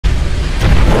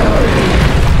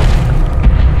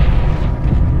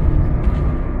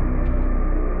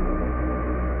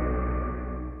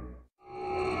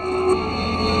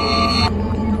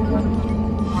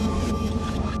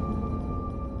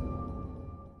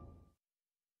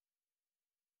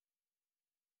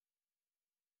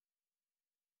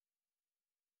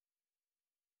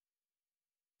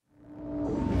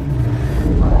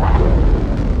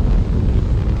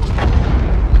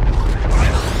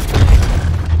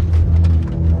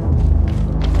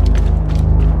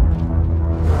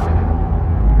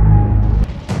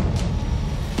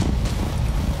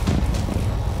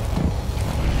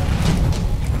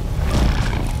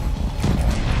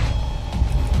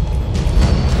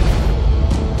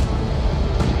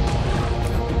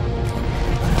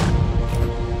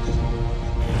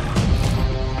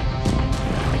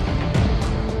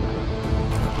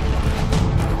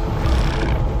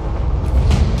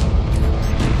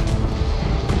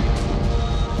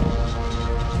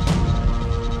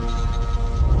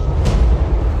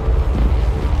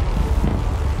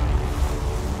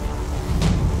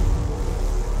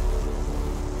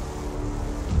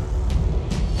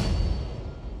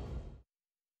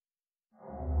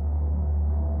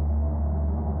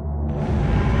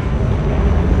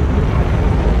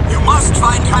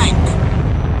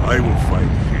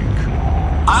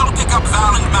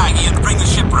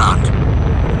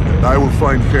will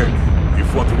find Hank. He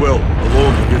fought well,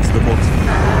 alone against the monster.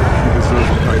 He deserves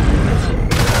a kindly lesson.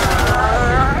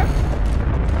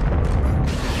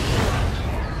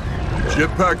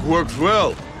 Jetpack works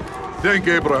well. Thank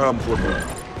Abraham for me.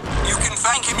 You can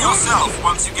thank him yourself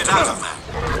once you get out of there.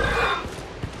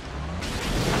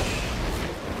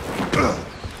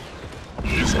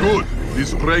 It's good.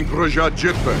 This rank Rajat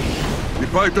jetpack. The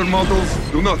fighter models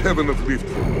do not have enough lift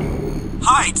for me.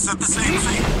 Hyde said the same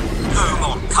thing, though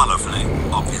more colorfully,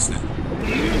 obviously.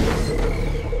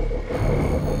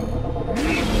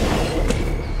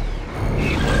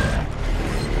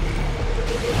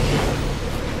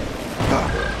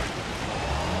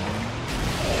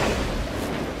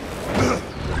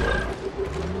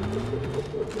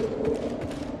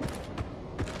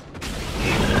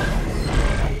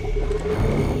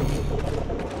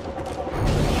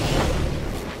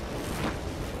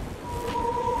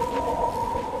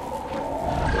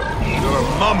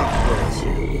 Mammoth birds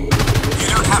here. You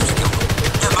don't have to kill them.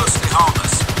 They're mostly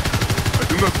harmless. I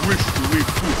do not wish to leave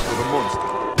food for the monster.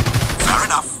 Fair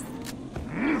enough.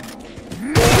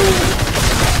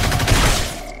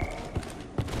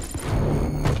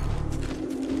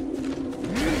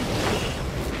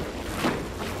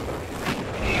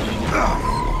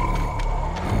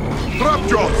 Trap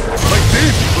jobs! Like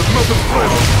this, but not as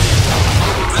fresh.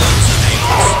 Those are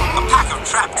dangerous. A pack of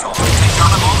trap trolls to take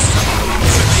down a monster.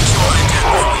 Should make sure they're dead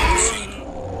before you proceed.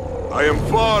 I am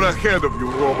far ahead of you,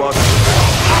 robot.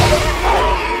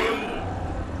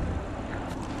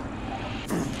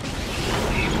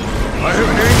 I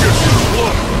have angered his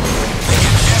blood. They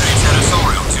get very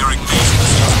territorial during mating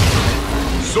season.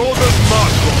 So does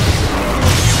Marco.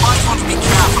 You might want to be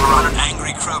careful around an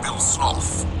angry Krobil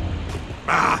sloth.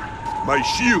 Ah, my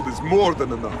shield is more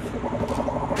than enough.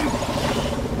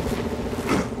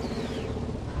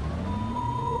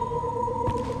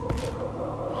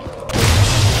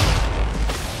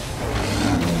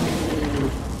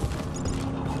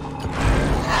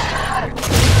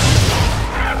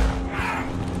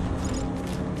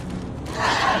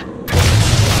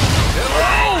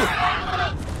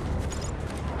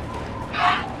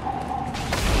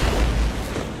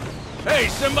 Hey,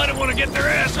 somebody want to get their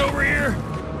ass over here?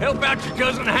 Help out your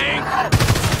cousin Hank?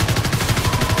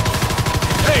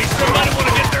 Hey, somebody want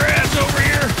to get their ass over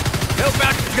here? Help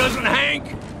out your cousin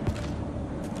Hank?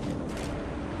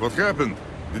 What happened?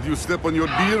 Did you step on your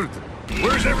beard?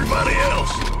 Where's everybody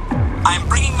else? I'm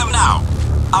bringing them now.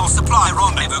 I'll supply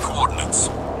rendezvous coordinates.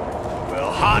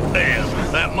 Well, hot damn.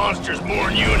 That monster's more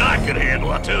than you and I could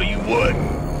handle, I tell you what.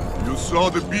 You saw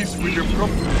the beast we have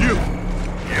come to kill.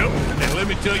 Yep, and let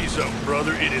me tell you something,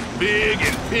 brother. It is big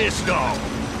and pissed off.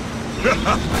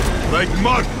 Like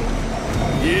Marco.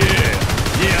 Yeah,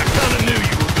 I kinda knew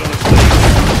you were gonna say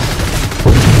that.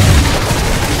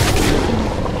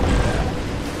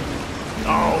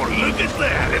 Oh, look at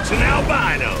that. It's an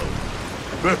albino.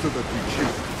 Better that we kill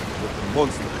it, but the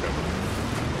monster have it.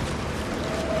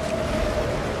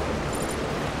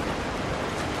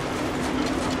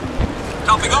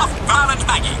 Topping off, Val and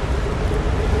Maggie.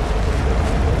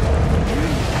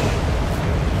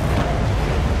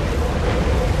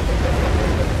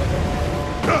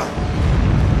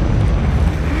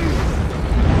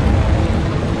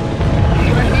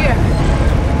 We're here.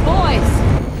 Boys,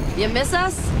 you miss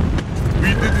us? We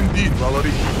did indeed,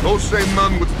 Valerie. No sane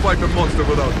man would fight a monster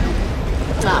without you.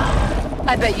 Ah,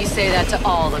 I bet you say that to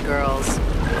all the girls.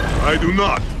 I do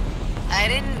not. I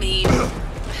didn't mean...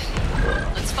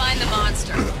 Let's find the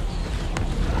monster.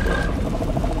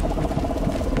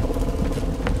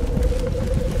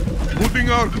 Putting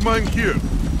our mine here.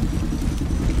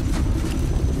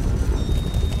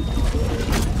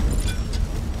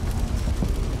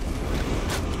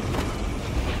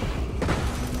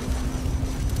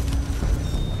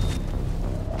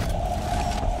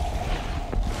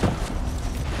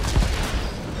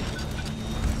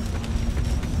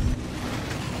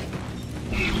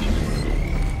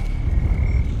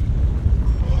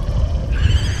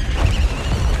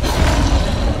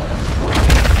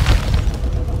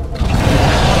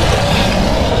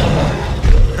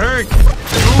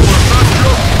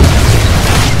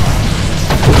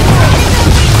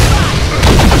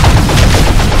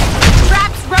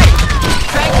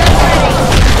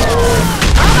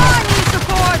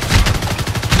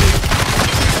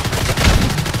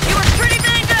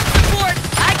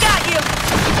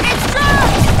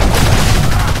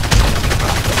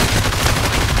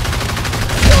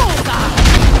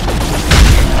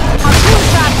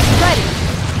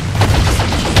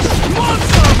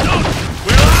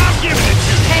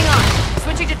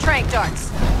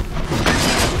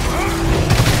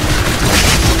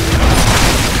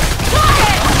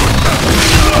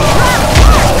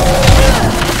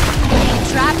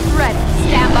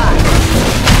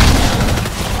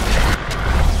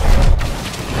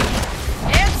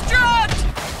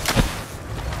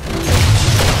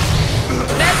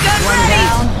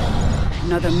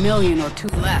 battalion or two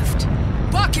left.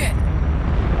 Bucket!